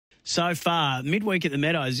so far. Midweek at the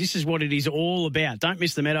Meadows, this is what it is all about. Don't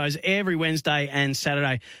miss the Meadows every Wednesday and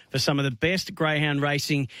Saturday for some of the best greyhound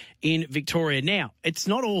racing in Victoria. Now, it's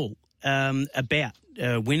not all about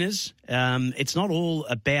winners. It's not all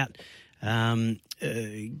about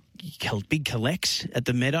big collects at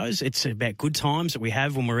the Meadows. It's about good times that we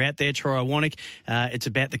have when we're out there, Troy Iwanick. It's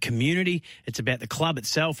about the community. It's about the club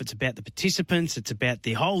itself. It's about the participants. It's about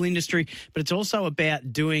the whole industry. But it's also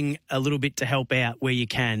about doing a little bit to help out where you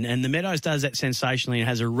can. And the Meadows does that sensationally and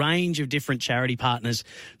has a range of different charity partners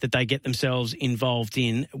that they get themselves involved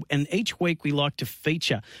in. And each week we like to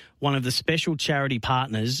feature one of the special charity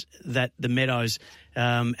partners that the Meadows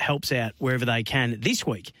helps out wherever they can. This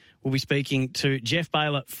week, we'll be speaking to Jeff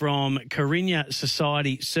Bahler from Carinya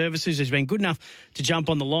Society Services, who's been good enough to jump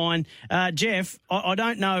on the line. Jeff, I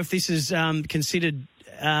don't know if this is considered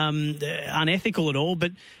unethical at all,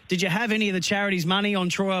 but did you have any of the charity's money on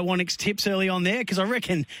Troy Iwanick's tips early on there? Because I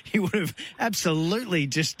reckon you would have absolutely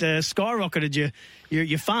just skyrocketed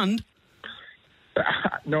your fund.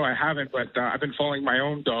 No, I haven't, but I've been following my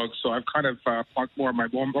own dogs, so I've kind of plunked more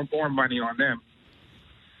money on them.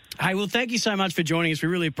 Hey, well, thank you so much for joining us. We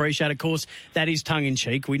really appreciate it. Of course, that is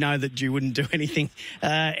tongue-in-cheek. We know that you wouldn't do anything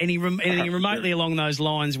remotely along those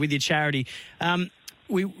lines with your charity.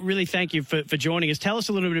 We really thank you for joining us. Tell us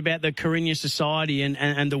a little bit about the Carinya Society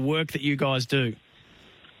and the work that you guys do.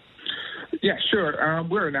 Yeah, sure.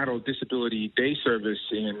 We're an adult disability day service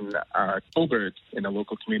in Coburg, in the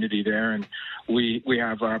local community there, and we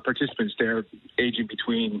have participants there aging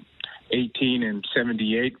between 18 and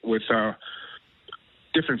 78 with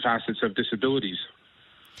different facets of disabilities.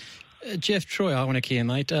 Jeff, Troy Iwanick here,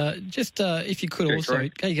 mate. If you could also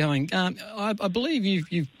get going. I believe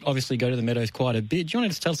you obviously go to the Meadows quite a bit. Do you want to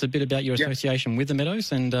just tell us a bit about your association with the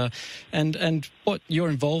Meadows and what your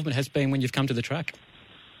involvement has been when you've come to the track?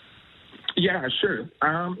 Yeah, sure.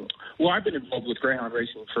 Well, I've been involved with greyhound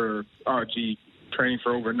racing for training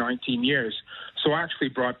for over 19 years. So I actually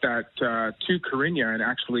brought that to Carinya and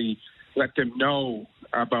actually let them know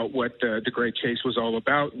about what the Great Chase was all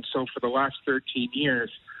about. And so for the last 13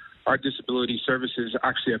 years, our disability services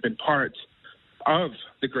actually have been part of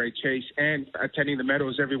the Great Chase and attending the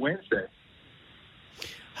Meadows every Wednesday.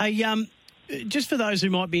 Hey, just for those who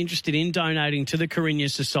might be interested in donating to the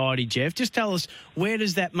Carinya Society, Jeff, just tell us, where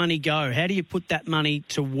does that money go? How do you put that money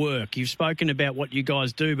to work? You've spoken about what you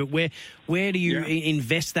guys do, but where do you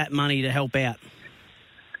invest that money to help out?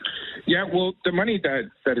 Yeah, well, the money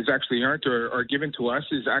that is actually earned or given to us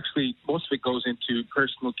is actually, most of it goes into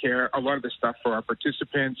personal care. A lot of the stuff for our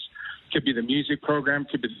participants could be the music program,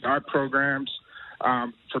 could be the art programs.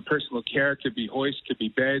 For personal care, could be hoists, could be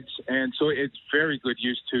beds. And so it's very good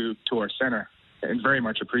use to our centre and very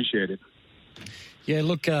much appreciated. Yeah,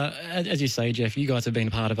 look, as you say, Jeff, you guys have been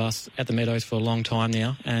a part of us at the Meadows for a long time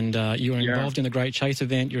now, and you were involved in the Great Chase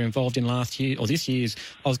event. You're involved in this year's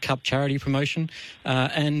Oz Cup charity promotion,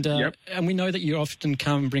 and we know that you often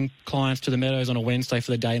come and bring clients to the Meadows on a Wednesday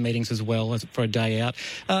for the day meetings as well as for a day out.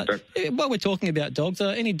 While we're talking about dogs,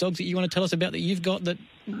 any dogs that you want to tell us about that you've got that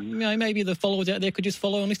maybe the followers out there could just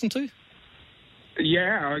follow and listen to?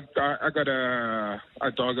 Yeah, I got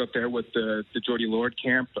a dog up there with the Geordie Lord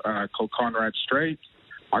camp called Conrad Strait.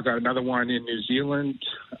 I got another one in New Zealand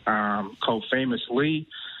called Famous Lee,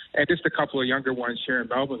 and just a couple of younger ones here in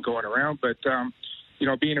Melbourne going around. But,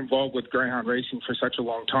 being involved with greyhound racing for such a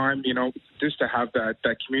long time, just to have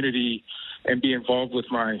that community and be involved with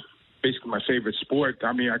basically my favorite sport,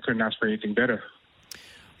 I mean, I couldn't ask for anything better.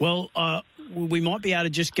 Well, we might be able to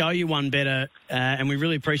just go you one better, and we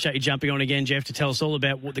really appreciate you jumping on again, Jeff, to tell us all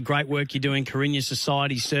about what the great work you're doing, Carinya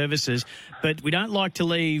Society Services. But we don't like to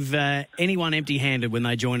leave anyone empty-handed when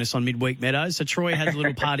they join us on Midweek Meadows. So Troy has a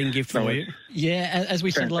little parting gift for you. Yeah, as we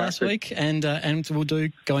said last week, and we'll do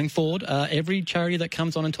going forward, every charity that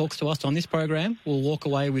comes on and talks to us on this program will walk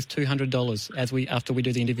away with $200 after we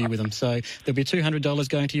do the interview with them. So there'll be $200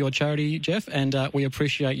 going to your charity, Jeff, and we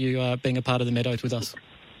appreciate you being a part of the Meadows with us.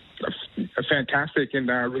 Fantastic,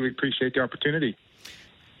 and I really appreciate the opportunity.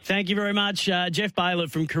 Thank you very much. Jeff Bahler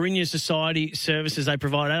from Carinya Society Services. They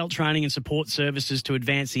provide adult training and support services to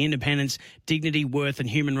advance the independence, dignity, worth and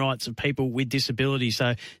human rights of people with disability.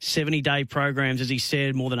 So 70-day programs, as he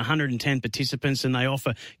said, more than 110 participants, and they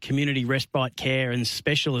offer community respite care and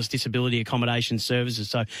specialist disability accommodation services.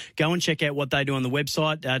 So go and check out what they do on the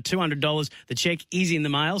website. $200. The cheque is in the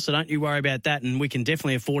mail, so don't you worry about that, and we can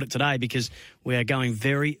definitely afford it today because we are going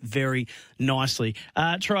very, very nicely.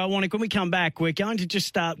 Troy Iwanick, when we come back, we're going to just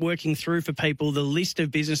start working through for people the list of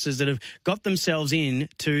businesses that have got themselves in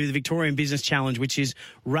to the Victorian Business Challenge, which is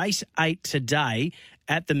race 8 today.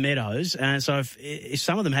 at the Meadows. So if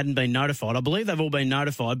some of them hadn't been notified, I believe they've all been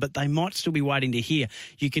notified, but they might still be waiting to hear.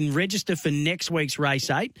 You can register for next week's race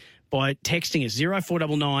 8 by texting us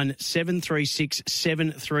 0499 736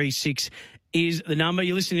 736 is the number.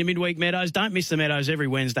 You're listening to Midweek Meadows. Don't miss the Meadows every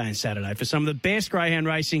Wednesday and Saturday for some of the best greyhound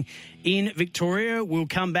racing in Victoria. We'll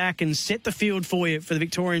come back and set the field for you for the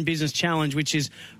Victorian Business Challenge, which is